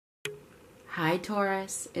Hi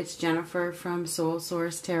Taurus, it's Jennifer from Soul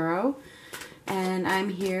Source Tarot, and I'm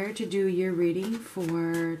here to do your reading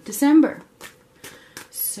for December.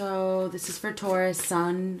 So this is for Taurus,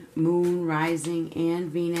 Sun, Moon, Rising,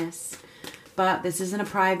 and Venus. But this isn't a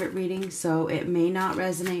private reading, so it may not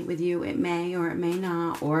resonate with you. It may or it may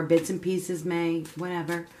not, or bits and pieces may,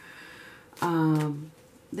 whatever.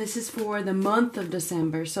 This is for the month of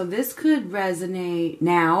December, so this could resonate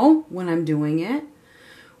now when I'm doing it,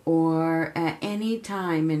 or at any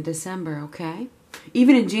time in December, okay?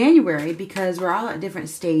 Even in January, because we're all at different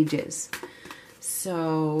stages.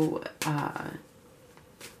 So,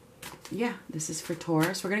 yeah, this is for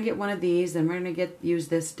Taurus. We're going to get one of these, then we're going to use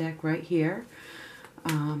this deck right here.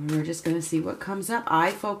 We're just going to see what comes up. I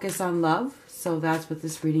focus on love, so that's what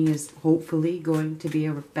this reading is hopefully going to be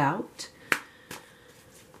about.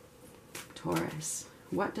 Taurus.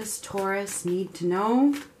 What does Taurus need to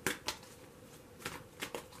know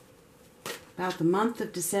about the month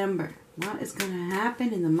of December? What is going to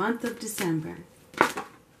happen in the month of December?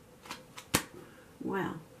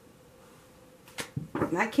 Well,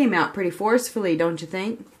 that came out pretty forcefully, don't you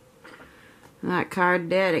think? That card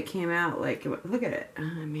did. It came out like, look at it.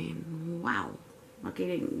 I mean, wow. Look, it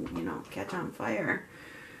didn't, you know, catch on fire.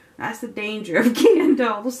 That's the danger of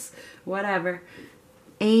candles. Whatever.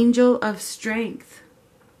 Angel of Strength.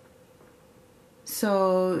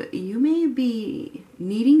 So you may be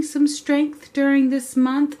needing some strength during this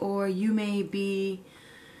month, or you may be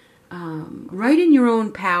right in your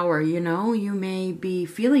own power, you know. You may be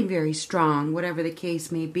feeling very strong, whatever the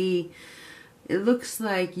case may be. It looks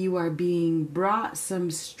like you are being brought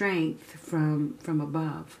some strength from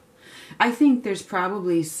above. I think there's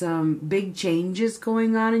probably some big changes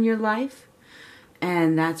going on in your life,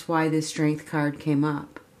 and that's why this Strength card came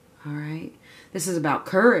up. All right. This is about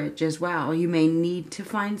courage as well. You may need to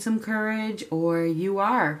find some courage, or you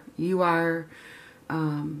are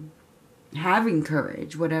having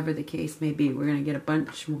courage, whatever the case may be. We're going to get a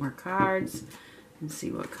bunch more cards and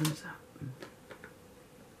see what comes up.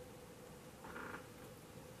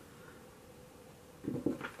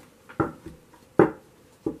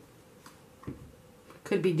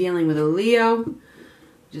 Could be dealing with a Leo.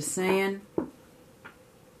 Just saying.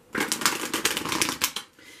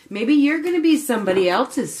 Maybe you're going to be somebody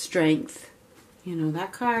else's strength. You know,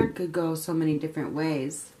 that card could go so many different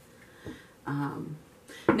ways.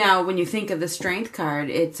 Now, when you think of the Strength card,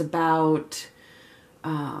 it's about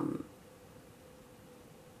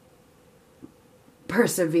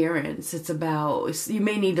perseverance. It's about, you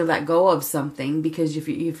may need to let go of something, because if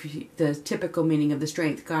the typical meaning of the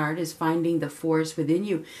Strength card is finding the force within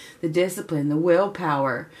you, the discipline, the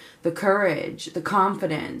willpower, the courage, the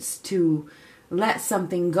confidence to let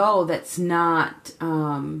something go that's not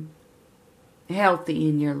healthy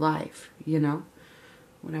in your life, you know,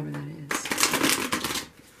 whatever that is.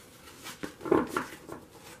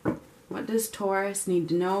 What does Taurus need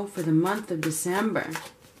to know for the month of December?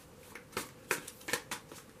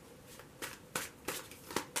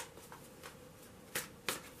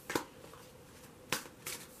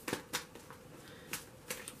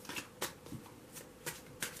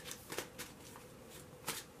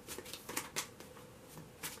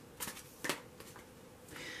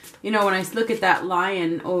 You know, when I look at that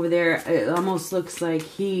lion over there, it almost looks like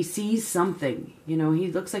he sees something. You know,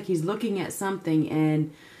 he looks like he's looking at something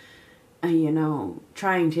and, you know,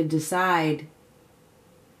 trying to decide,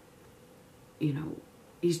 you know,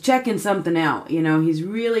 he's checking something out. You know, he's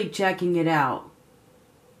really checking it out,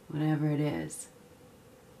 whatever it is.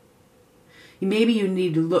 Maybe you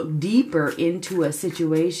need to look deeper into a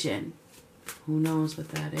situation. Who knows what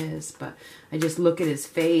that is? But I just look at his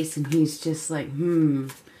face and he's just like,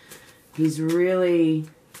 He's really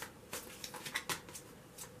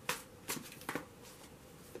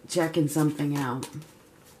checking something out.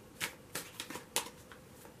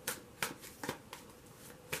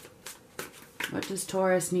 What does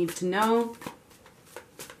Taurus need to know?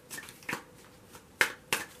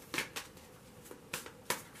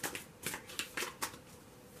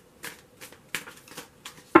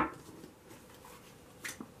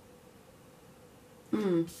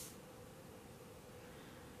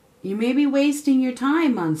 You may be wasting your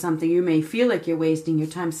time on something. You may feel like you're wasting your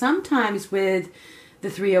time. Sometimes with the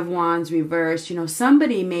Three of Wands reversed, you know,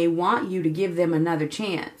 somebody may want you to give them another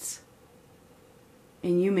chance.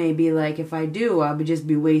 And you may be like, if I do, I'll just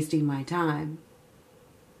be wasting my time.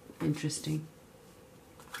 Interesting.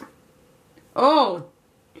 Oh,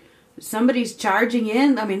 somebody's charging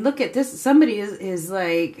in. I mean, look at this. Somebody is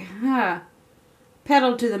like,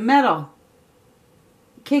 pedal to the metal.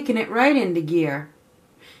 Kicking it right into gear.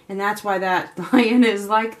 And that's why that lion is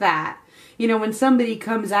like that. you know, when somebody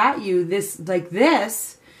comes at you like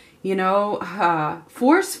this, you know,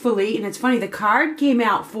 forcefully, and it's funny, the card came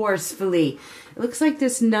out forcefully. It looks like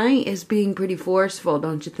this knight is being pretty forceful,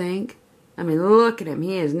 don't you think? I mean, look at him.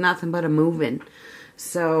 He is nothing but a moving.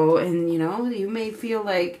 So, and you know, you may feel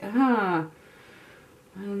like, I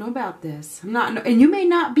don't know about this. And you may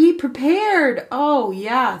not be prepared. Oh,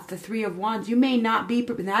 yeah, the Three of Wands. You may not be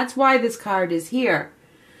prepared. That's why this card is here.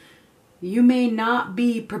 You may not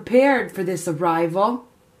be prepared for this arrival.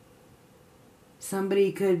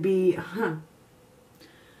 Somebody could be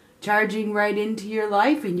charging right into your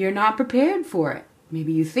life and you're not prepared for it.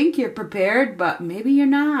 Maybe you think you're prepared, but maybe you're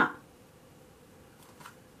not.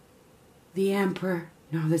 The Emperor.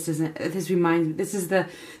 No, this isn't. This reminds me. This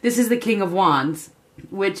is the King of Wands,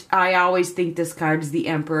 which I always think this card is the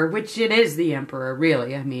Emperor, which it is the Emperor,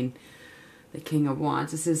 really. I mean, the King of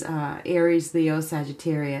Wands. This is Aries, Leo,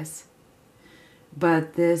 Sagittarius.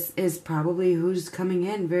 But this is probably who's coming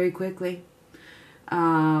in very quickly.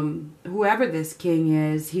 Whoever this king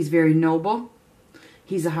is, he's very noble.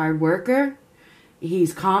 He's a hard worker.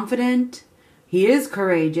 He's confident. He is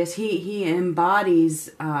courageous. He embodies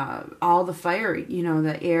all the fire, you know,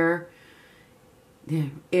 the air, the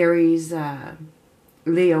Aries,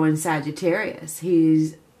 Leo, and Sagittarius.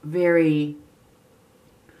 He's very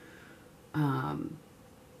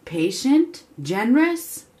patient,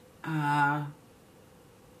 generous,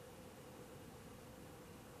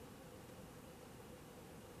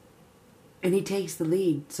 and he takes the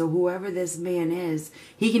lead. So whoever this man is,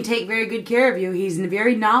 he can take very good care of you. He's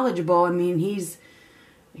very knowledgeable. I mean, he's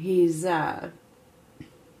a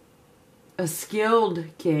skilled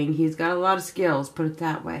king. He's got a lot of skills, put it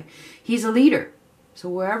that way. He's a leader. So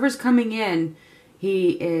whoever's coming in,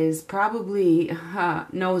 he is probably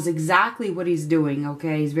knows exactly what he's doing,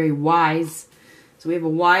 okay? He's very wise. So we have a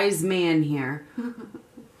wise man here.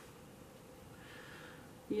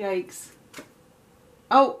 Yikes.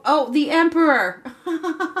 Oh, the Emperor.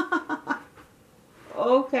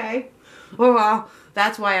 Okay. Oh, well,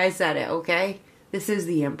 that's why I said it, okay? This is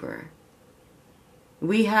the Emperor.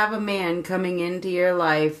 We have a man coming into your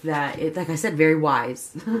life that, like I said, very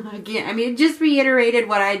wise. Again, I mean, it just reiterated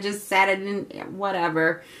what I just said, and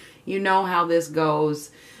whatever. You know how this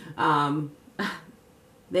goes.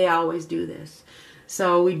 They always do this.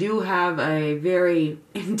 So we do have a very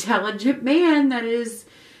intelligent man that is,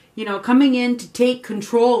 you know, coming in to take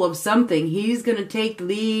control of something. He's going to take the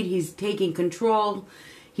lead. He's taking control.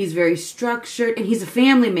 He's very structured, and he's a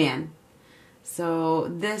family man. So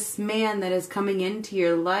this man that is coming into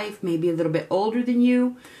your life may be a little bit older than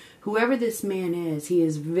you. Whoever this man is, he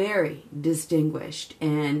is very distinguished,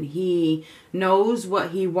 and he knows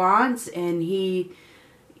what he wants, and he,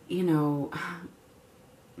 you know,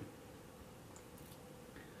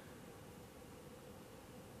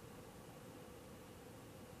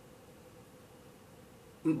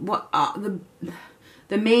 what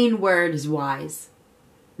the main word is wise.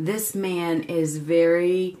 This man is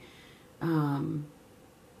very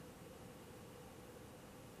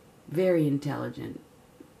very intelligent.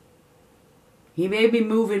 He may be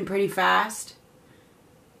moving pretty fast.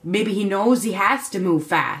 Maybe he knows he has to move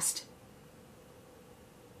fast.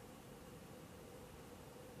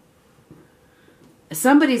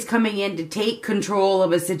 Somebody's coming in to take control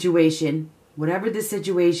of a situation, whatever the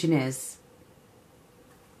situation is.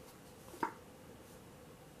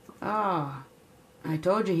 Oh, I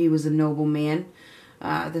told you he was a noble man.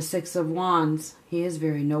 The Six of Wands. He is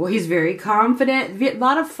very noble. He's very confident. A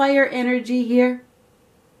lot of fire energy here.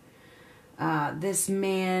 This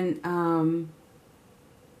man,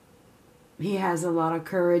 he has a lot of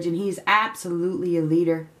courage, and he's absolutely a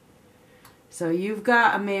leader. So you've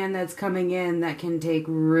got a man that's coming in that can take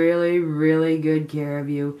really, really good care of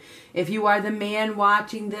you. If you are the man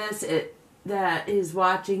watching this, that is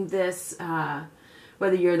watching this,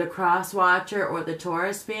 whether you're the cross watcher or the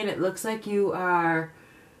Taurus fan, it looks like you are,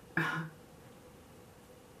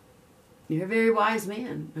 you're a very wise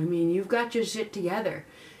man. I mean, you've got your shit together.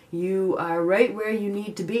 You are right where you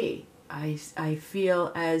need to be. I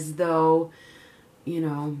feel as though, you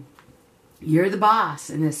know, you're the boss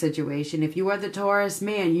in this situation. If you are the Taurus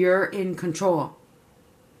man, you're in control.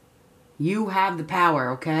 You have the power,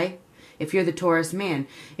 okay? If you're the Taurus man.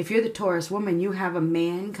 If you're the Taurus woman, you have a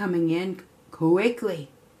man coming in quickly.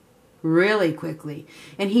 Really quickly.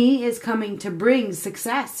 And he is coming to bring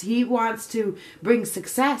success. He wants to bring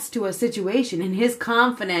success to a situation, and his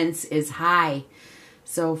confidence is high.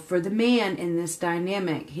 So for the man in this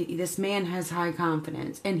dynamic, this man has high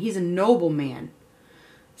confidence, and he's a noble man.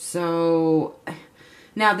 So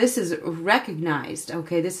Now this is recognized,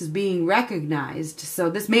 okay? This is being recognized. So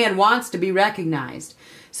this man wants to be recognized.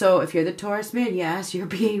 So if you're the Taurus man, yes, you're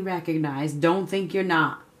being recognized. Don't think you're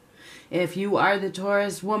not. If you are the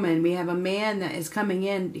Taurus woman, we have a man that is coming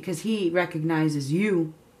in because he recognizes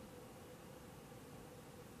you.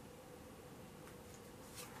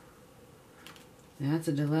 That's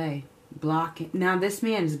a delay. Now this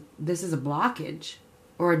is a blockage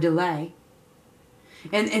or a delay.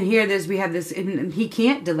 And here we have this, and he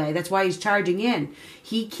can't delay. That's why he's charging in.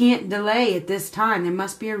 He can't delay at this time. There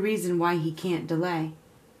must be a reason why he can't delay.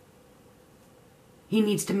 He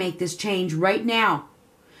needs to make this change right now.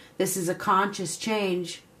 This is a conscious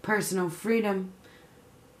change, personal freedom,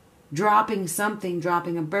 dropping something,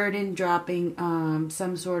 dropping a burden, dropping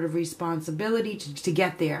some sort of responsibility to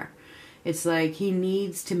get there. It's like he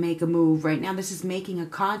needs to make a move right now. This is making a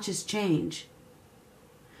conscious change.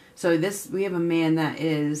 So we have a man that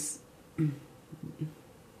is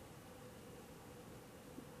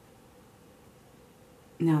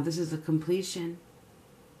now this is a completion.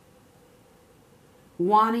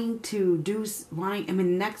 I mean, the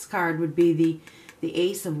next card would be the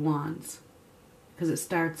Ace of Wands, because it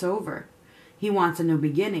starts over. He wants a new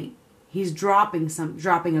beginning. He's dropping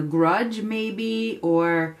a grudge maybe,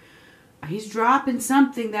 or he's dropping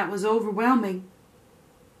something that was overwhelming.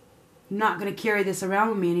 I'm not going to carry this around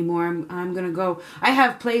with me anymore. I'm going to go. I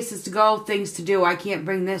have places to go, things to do. I can't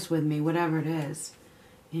bring this with me, whatever it is.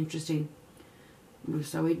 Interesting.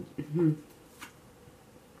 So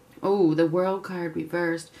oh, the World card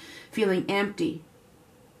reversed. Feeling empty.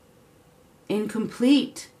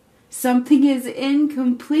 Incomplete. Something is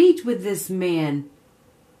incomplete with this man.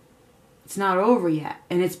 It's not over yet.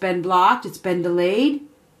 And it's been blocked. It's been delayed.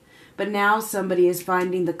 But now somebody is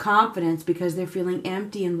finding the confidence because they're feeling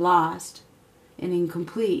empty and lost and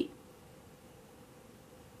incomplete.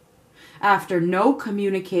 After no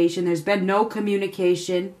communication, there's been no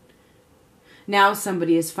communication. Now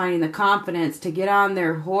somebody is finding the confidence to get on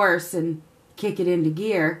their horse and kick it into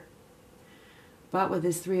gear. But with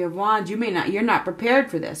this Three of Wands, you're not prepared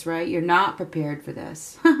for this, right? You're not prepared for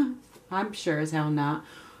this. I'm sure as hell not.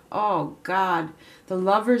 Oh, God. The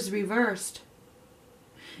Lover's reversed.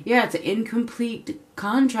 Yeah, it's an incomplete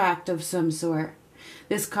contract of some sort.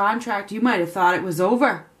 This contract, you might have thought it was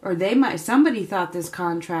over. Or somebody thought this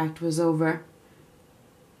contract was over.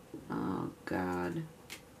 Oh, God.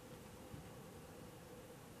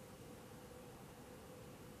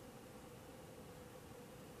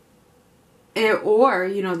 Or,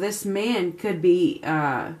 this man could be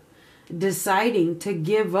deciding to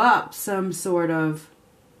give up some sort of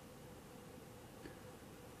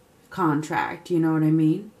contract, you know what I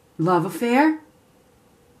mean? Love affair?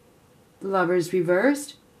 The Lover's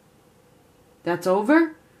reversed? That's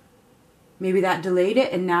over? Maybe that delayed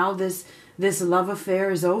it and now this love affair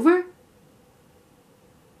is over?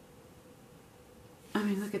 I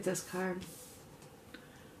mean, look at this card.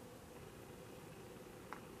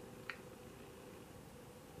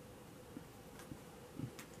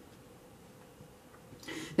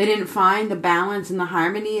 They didn't find the balance and the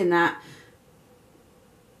harmony in that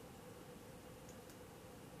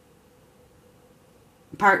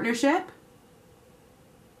partnership.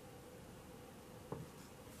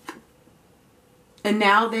 And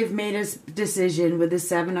now they've made a decision with the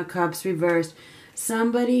Seven of Cups reversed.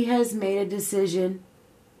 Somebody has made a decision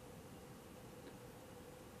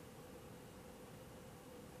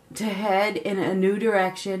to head in a new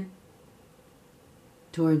direction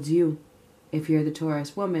towards you. If you're the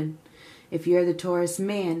Taurus woman, if you're the Taurus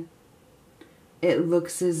man, it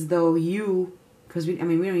looks as though you, because we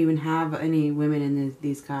don't even have any women in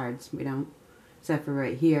these cards. We don't, except for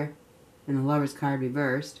right here, and the Lover's card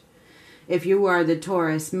reversed. If you are the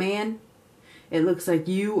Taurus man, it looks like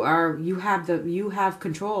you have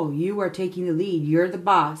control. You are taking the lead. You're the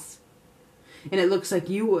boss, and it looks like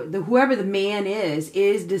whoever the man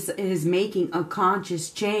is making a conscious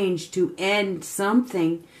change to end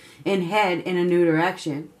something and head in a new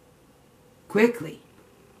direction. Quickly.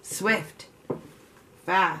 Swift.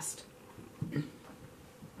 Fast.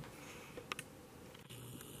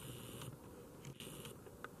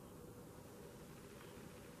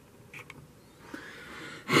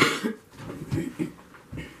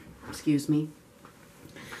 Excuse me.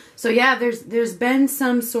 So yeah, there's been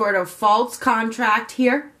some sort of false contract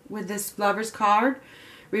here with this Lover's card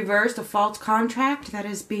reversed, a false contract that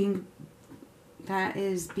is being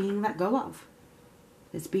let go of.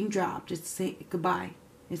 It's being dropped. It's saying goodbye.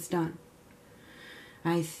 It's done.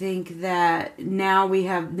 I think that now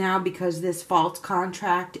because this false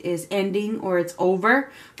contract is ending or it's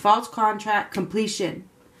over, false contract completion,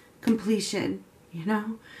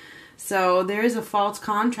 So there is a false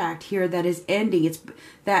contract here that is ending.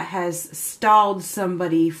 That has stalled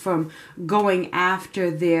somebody from going after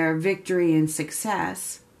their victory and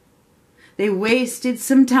success. They wasted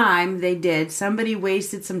some time. They did. Somebody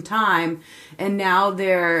wasted some time, and now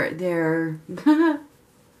they're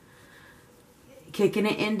kicking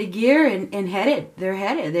it into gear and headed. They're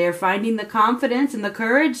headed. They're finding the confidence and the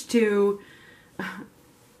courage to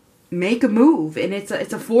make a move, and it's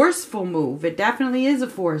a forceful move. It definitely is a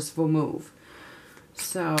forceful move.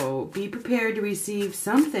 So be prepared to receive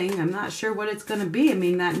something. I'm not sure what it's going to be. I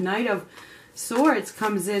mean, that Knight of Swords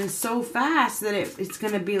comes in so fast that it's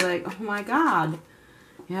going to be like, oh my God.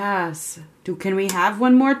 Yes. Can we have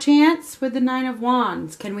one more chance with the Nine of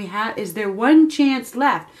Wands? Is there one chance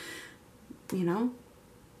left? You know,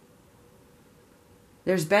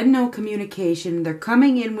 there's been no communication. They're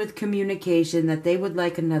coming in with communication that they would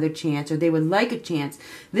like another chance, or they would like a chance.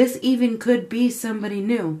 This even could be somebody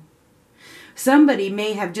new. Somebody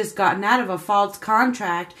may have just gotten out of a false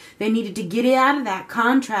contract. They needed to get out of that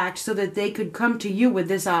contract so that they could come to you with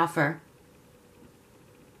this offer.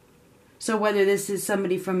 So whether this is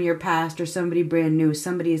somebody from your past or somebody brand new,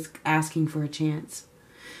 somebody is asking for a chance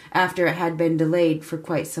after it had been delayed for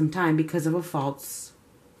quite some time because of a false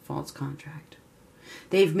contract.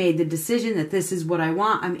 They've made the decision that this is what I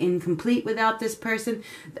want. I'm incomplete without this person.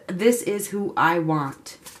 This is who I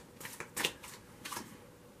want.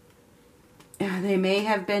 They may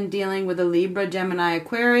have been dealing with a Libra, Gemini,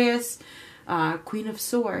 Aquarius, Queen of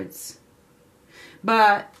Swords.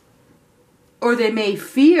 Or they may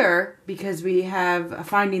fear, because we have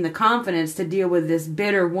finding the confidence to deal with this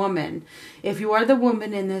bitter woman. If you are the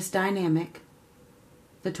woman in this dynamic,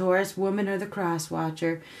 the Taurus woman or the cross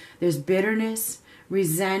watcher, there's bitterness,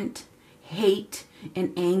 resent, hate,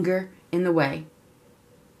 and anger in the way.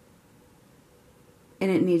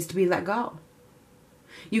 And it needs to be let go.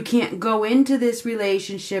 You can't go into this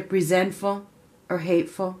relationship resentful or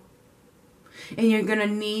hateful. And you're going to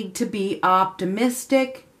need to be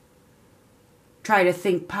optimistic. Try to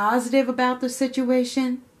think positive about the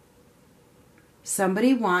situation.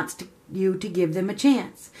 Somebody wants you to give them a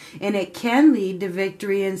chance. And it can lead to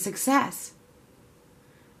victory and success.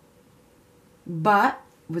 But,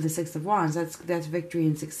 with the Six of Wands, that's victory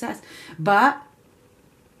and success. But,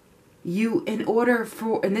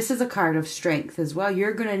 and this is a card of strength as well,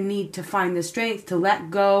 you're going to need to find the strength to let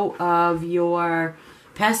go of your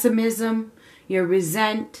pessimism, your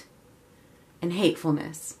resent, and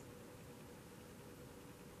hatefulness.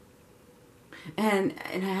 And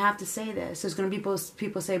I have to say this. There's going to be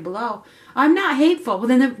people say below, I'm not hateful. Well,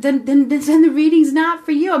 then the reading's not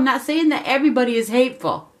for you. I'm not saying that everybody is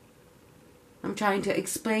hateful. I'm trying to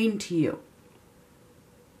explain to you.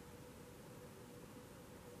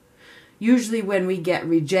 Usually when we get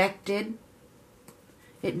rejected,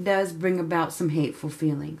 it does bring about some hateful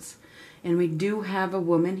feelings. And we do have a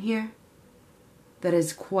woman here that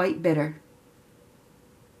is quite bitter.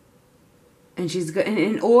 And she's good. And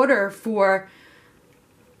in order for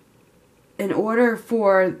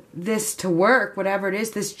this to work, whatever it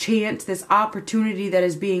is, this chance, this opportunity that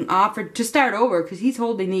is being offered to start over, because he's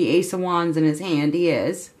holding the Ace of Wands in his hand, he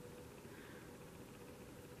is,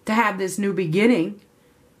 to have this new beginning,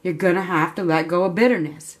 you're going to have to let go of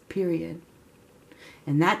bitterness, period.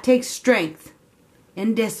 And that takes strength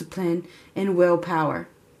and discipline and willpower.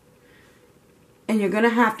 And you're going to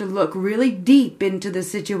have to look really deep into the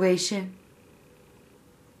situation.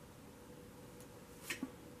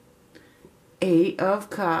 Eight of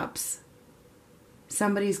Cups.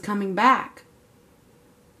 Somebody's coming back.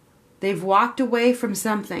 They've walked away from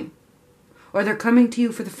something. Or they're coming to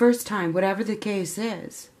you for the first time, whatever the case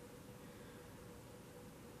is.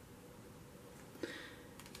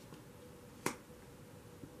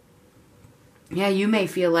 Yeah, you may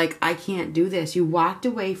feel like, I can't do this. You walked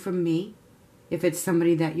away from me, if it's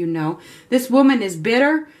somebody that you know. This woman is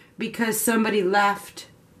bitter because somebody left.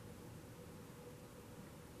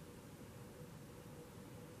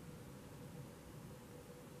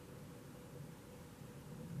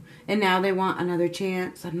 And now they want another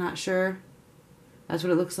chance. I'm not sure. That's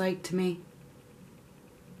what it looks like to me.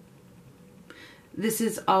 This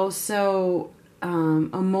is also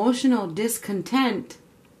emotional discontent.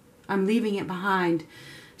 I'm leaving it behind.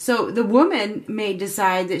 So the woman may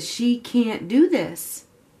decide that she can't do this.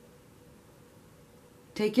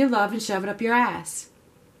 Take your love and shove it up your ass.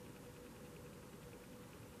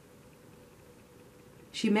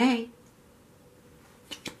 She may.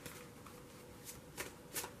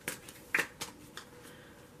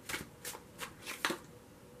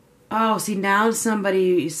 Oh, see, now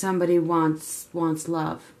somebody wants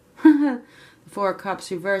love. The Four of Cups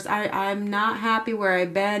reversed. I'm not happy where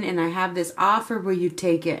I've been, and I have this offer. Will you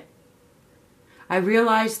take it? I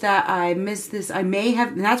realize that I missed this. I may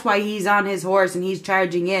have, and that's why he's on his horse and he's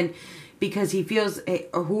charging in, because he feels,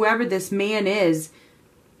 or whoever this man is,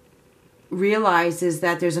 realizes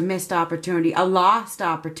that there's a missed opportunity, a lost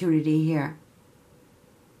opportunity here.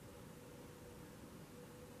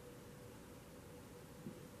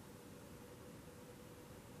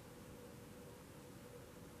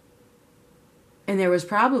 And there was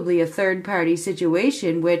probably a third-party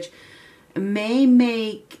situation which may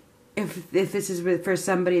make, if this is for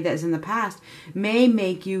somebody that's in the past, may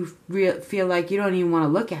make you feel like you don't even want to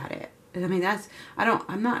look at it. I mean,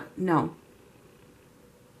 no.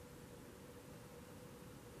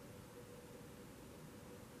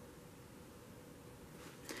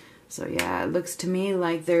 So yeah, it looks to me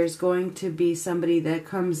like there's going to be somebody that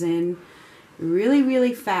comes in really,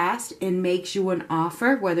 really fast and makes you an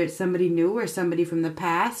offer, whether it's somebody new or somebody from the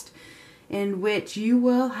past, in which you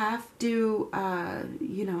will have to,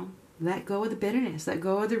 let go of the bitterness, let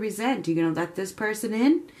go of the resent. You're going to let this person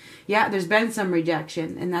in? Yeah, there's been some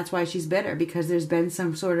rejection, and that's why she's bitter, because there's been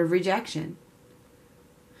some sort of rejection.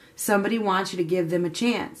 Somebody wants you to give them a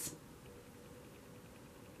chance.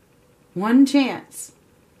 One chance.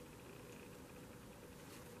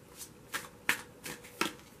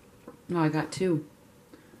 No, I got two.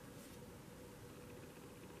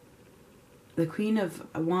 The Queen of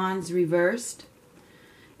Wands reversed.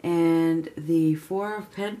 And the Four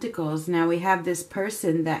of Pentacles. Now we have this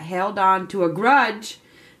person that held on to a grudge.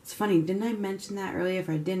 It's funny, didn't I mention that earlier? If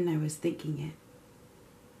I didn't, I was thinking it.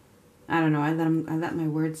 I don't know. I let my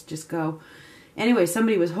words just go. Anyway,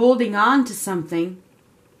 somebody was holding on to something.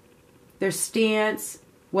 Their stance,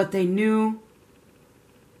 what they knew.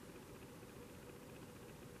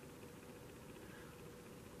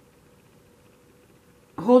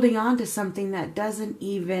 Holding on to something that doesn't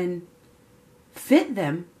even fit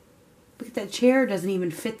them. Look at that chair, doesn't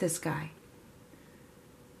even fit this guy.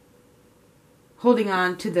 Holding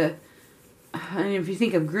on to and if you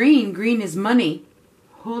think of green, green is money.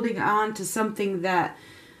 Holding on to something that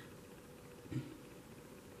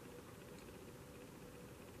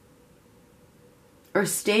or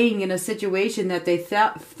staying in a situation that they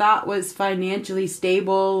thought was financially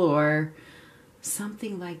stable or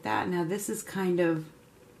something like that. Now this is kind of,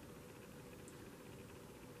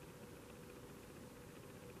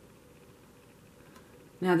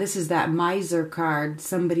 now this is that miser card.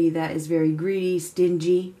 Somebody that is very greedy,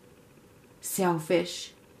 stingy,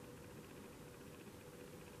 selfish.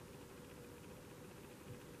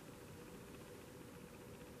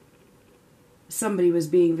 Somebody was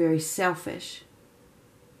being very selfish.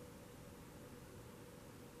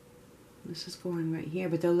 This is going right here,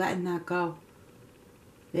 but they're letting that go.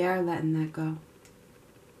 They are letting that go.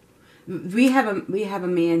 We have a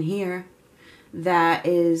man here that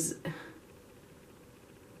is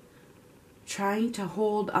trying to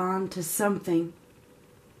hold on to something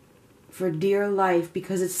for dear life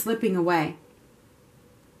because it's slipping away.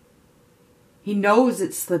 He knows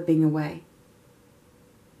it's slipping away.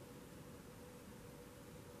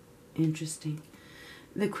 Interesting.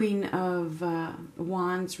 The Queen of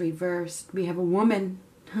Wands reversed. We have a woman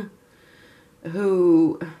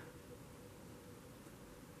who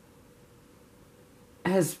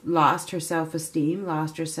has lost her self-esteem,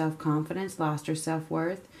 lost her self-confidence, lost her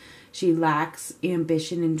self-worth. She lacks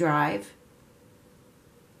ambition and drive.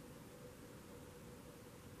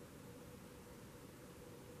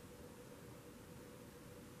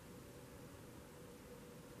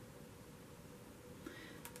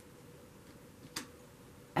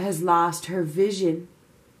 Has lost her vision.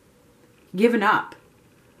 Given up.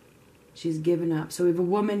 She's given up. So we have a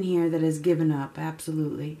woman here that has given up,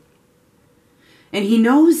 absolutely. And he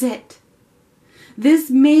knows it. This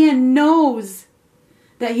man knows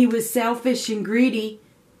that he was selfish and greedy.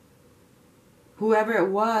 Whoever it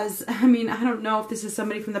was. I mean, I don't know if this is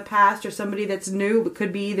somebody from the past or somebody that's new. It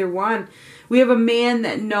could be either one. We have a man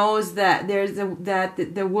that knows that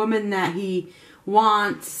that the woman that he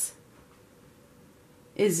wants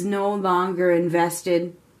is no longer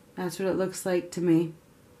invested. That's what it looks like to me.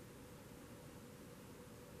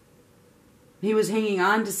 He was hanging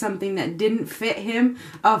on to something that didn't fit him.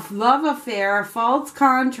 A love affair, a false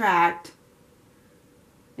contract.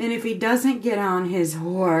 And if he doesn't get on his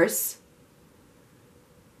horse,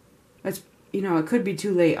 that's, it could be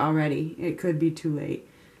too late already. It could be too late.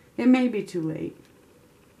 It may be too late.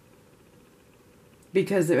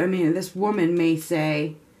 Because, this woman may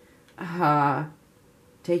say,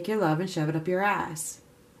 take your love and shove it up your ass.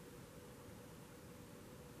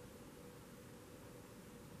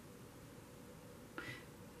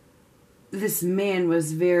 this man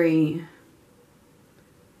was very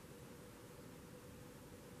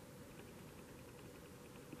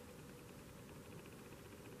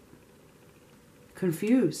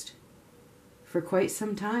confused for quite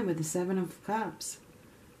some time with the Seven of Cups.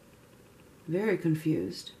 Very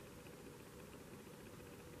confused.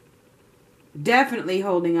 Definitely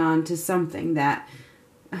holding on to something that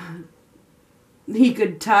he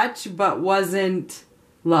could touch but wasn't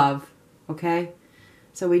love. Okay?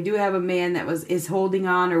 So we do have a man that is holding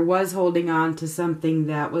on or was holding on to something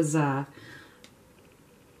that was it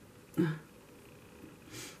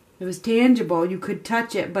was tangible. You could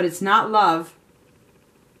touch it, but it's not love.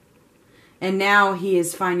 And now he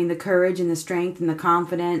is finding the courage and the strength and the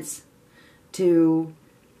confidence to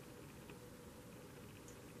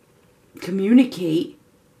communicate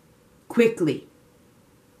quickly.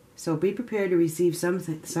 So be prepared to receive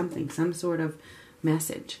something, some sort of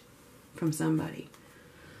message from somebody.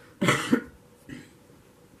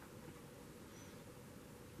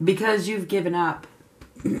 Because you've given up.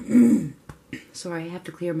 Sorry, I have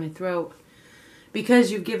to clear my throat.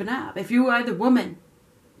 Because you've given up. If you are the woman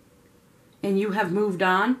and you have moved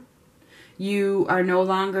on, you are no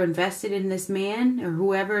longer invested in this man or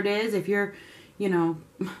whoever it is, if you're, no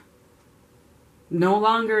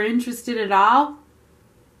longer interested at all,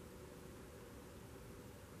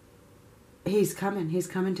 he's coming. He's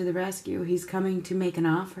coming to the rescue. He's coming to make an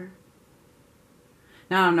offer.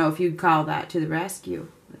 Now, I don't know if you'd call that to the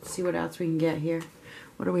rescue. Let's see what else we can get here.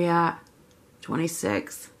 What are we at?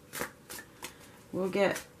 26. We'll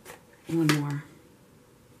get one more.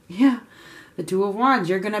 Yeah. The Two of Wands.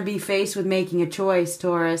 You're going to be faced with making a choice,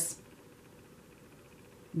 Taurus.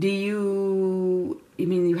 There's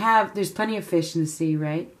plenty of fish in the sea,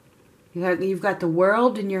 right? You've got the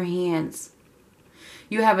world in your hands.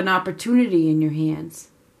 You have an opportunity in your hands.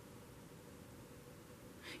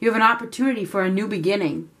 You have an opportunity for a new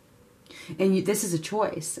beginning. And this is a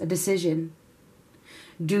choice, a decision.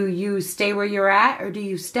 Do you stay where you're at or do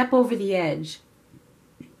you step over the edge?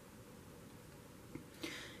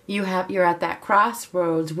 You're at that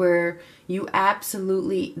crossroads where you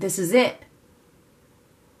absolutely, this is it.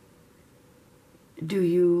 Do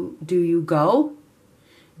you go?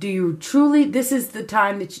 Do you truly, this is the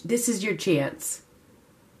time this is your chance.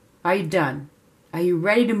 Are you done? Are you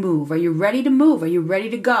ready to move? Are you ready to move? Are you ready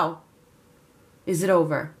to go? Is it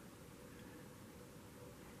over?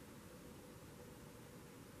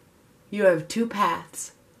 You have two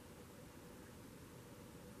paths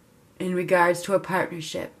in regards to a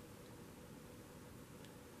partnership.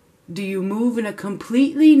 Do you move in a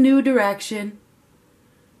completely new direction?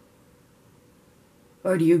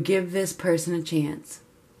 Or do you give this person a chance?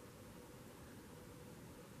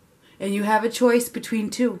 And you have a choice between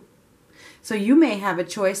two. So you may have a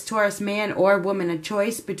choice, Taurus man or woman, a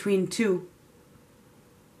choice between two.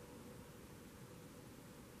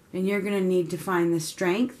 And you're going to need to find the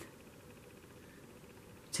strength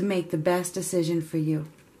to make the best decision for you.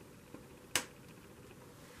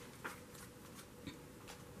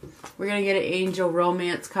 We're going to get an angel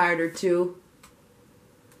romance card or two.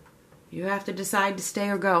 You have to decide to stay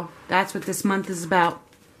or go. That's what this month is about.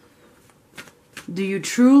 Do you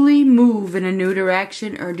truly move in a new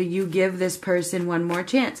direction or do you give this person one more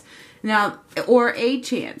chance? Now, or a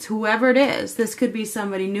chance, whoever it is. This could be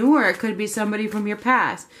somebody new or it could be somebody from your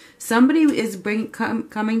past. Somebody is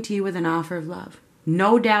coming to you with an offer of love.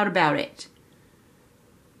 No doubt about it.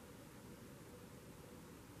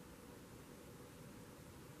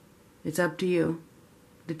 It's up to you.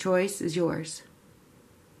 The choice is yours.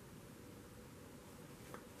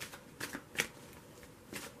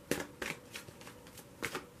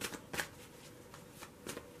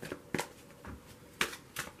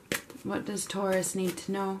 What does Taurus need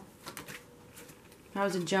to know?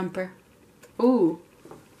 How's a jumper? Ooh.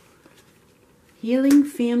 Healing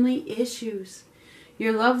family issues.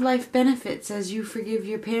 Your love life benefits as you forgive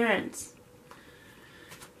your parents.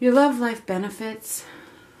 Your love life benefits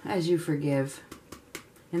as you forgive.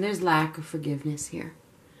 And there's lack of forgiveness here.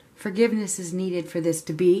 Forgiveness is needed for this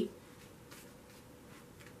to be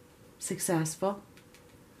successful.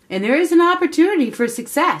 And there is an opportunity for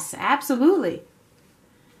success. Absolutely.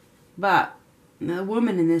 But the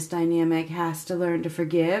woman in this dynamic has to learn to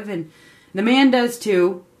forgive. And the man does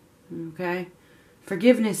too. Okay?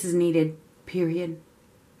 Forgiveness is needed. Period.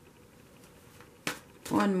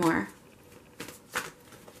 One more.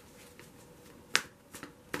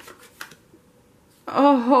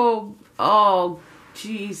 Oh,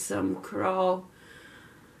 geesome crow.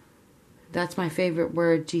 That's my favorite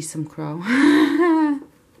word, geesome crow.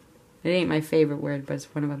 It ain't my favorite word, but it's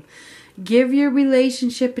one of them. Give your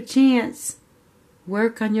relationship a chance.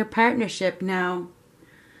 Work on your partnership now.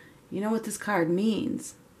 You know what this card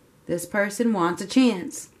means. This person wants a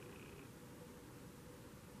chance.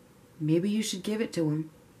 Maybe you should give it to him.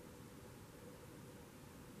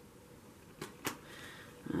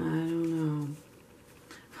 I don't know.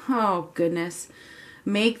 Oh, goodness.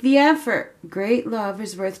 Make the effort. Great love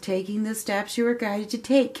is worth taking the steps you are guided to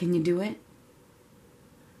take. Can you do it?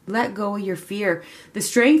 Let go of your fear. The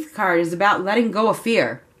Strength card is about letting go of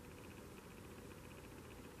fear.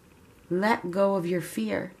 Let go of your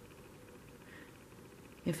fear.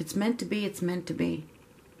 If it's meant to be, it's meant to be.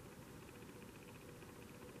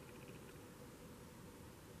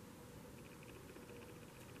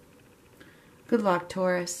 Good luck,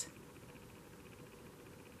 Taurus.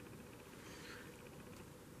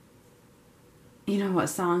 You know what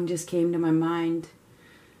song just came to my mind?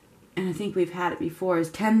 And I think we've had it before. Is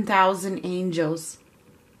 10,000 Angels.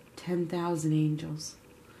 10,000 Angels.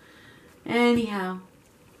 Anyhow,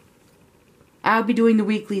 I'll be doing the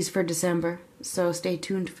weeklies for December, so stay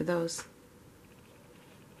tuned for those.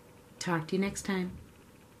 Talk to you next time.